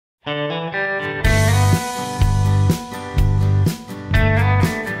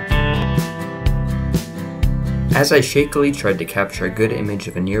As I shakily tried to capture a good image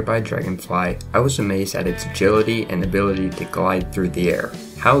of a nearby dragonfly, I was amazed at its agility and ability to glide through the air.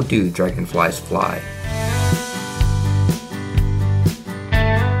 How do dragonflies fly?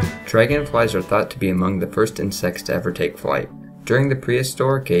 Dragonflies are thought to be among the first insects to ever take flight. During the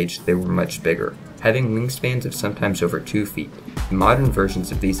prehistoric age, they were much bigger, having wingspans of sometimes over 2 feet. The modern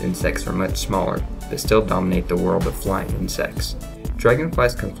versions of these insects are much smaller, but still dominate the world of flying insects.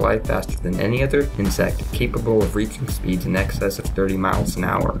 Dragonflies can fly faster than any other insect, capable of reaching speeds in excess of 30 miles an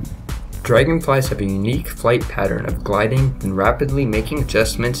hour. Dragonflies have a unique flight pattern of gliding and rapidly making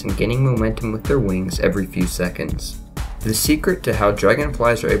adjustments and gaining momentum with their wings every few seconds. The secret to how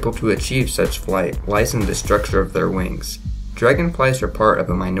dragonflies are able to achieve such flight lies in the structure of their wings. Dragonflies are part of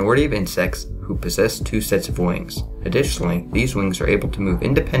a minority of insects who possess 2 sets of wings. Additionally, these wings are able to move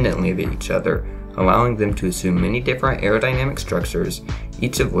independently of each other, allowing them to assume many different aerodynamic structures,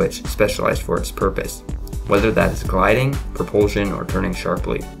 each of which specialized for its purpose, whether that is gliding, propulsion, or turning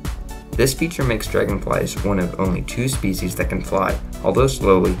sharply. This feature makes dragonflies one of only 2 species that can fly, although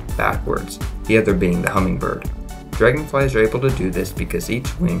slowly, backwards, the other being the hummingbird. Dragonflies are able to do this because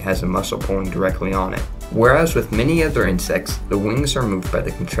each wing has a muscle pulling directly on it. Whereas with many other insects, the wings are moved by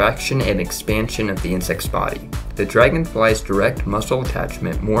the contraction and expansion of the insect's body. The dragonfly's direct muscle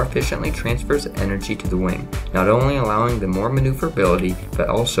attachment more efficiently transfers energy to the wing, not only allowing them more maneuverability, but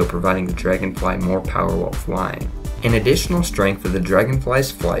also providing the dragonfly more power while flying. An additional strength of the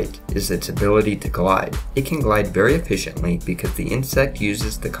dragonfly's flight is its ability to glide. It can glide very efficiently because the insect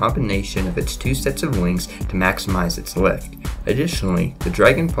uses the combination of its 2 sets of wings to maximize its lift. Additionally, the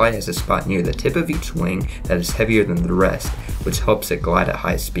dragonfly has a spot near the tip of each wing that is heavier than the rest, which helps it glide at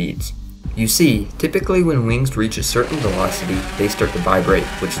high speeds. You see, typically when wings reach a certain velocity, they start to vibrate,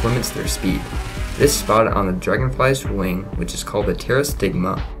 which limits their speed. This spot on the dragonfly's wing, which is called the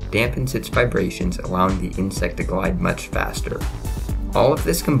pterostigma, dampens its vibrations, allowing the insect to glide much faster. All of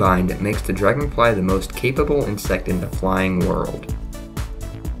this combined makes the dragonfly the most capable insect in the flying world.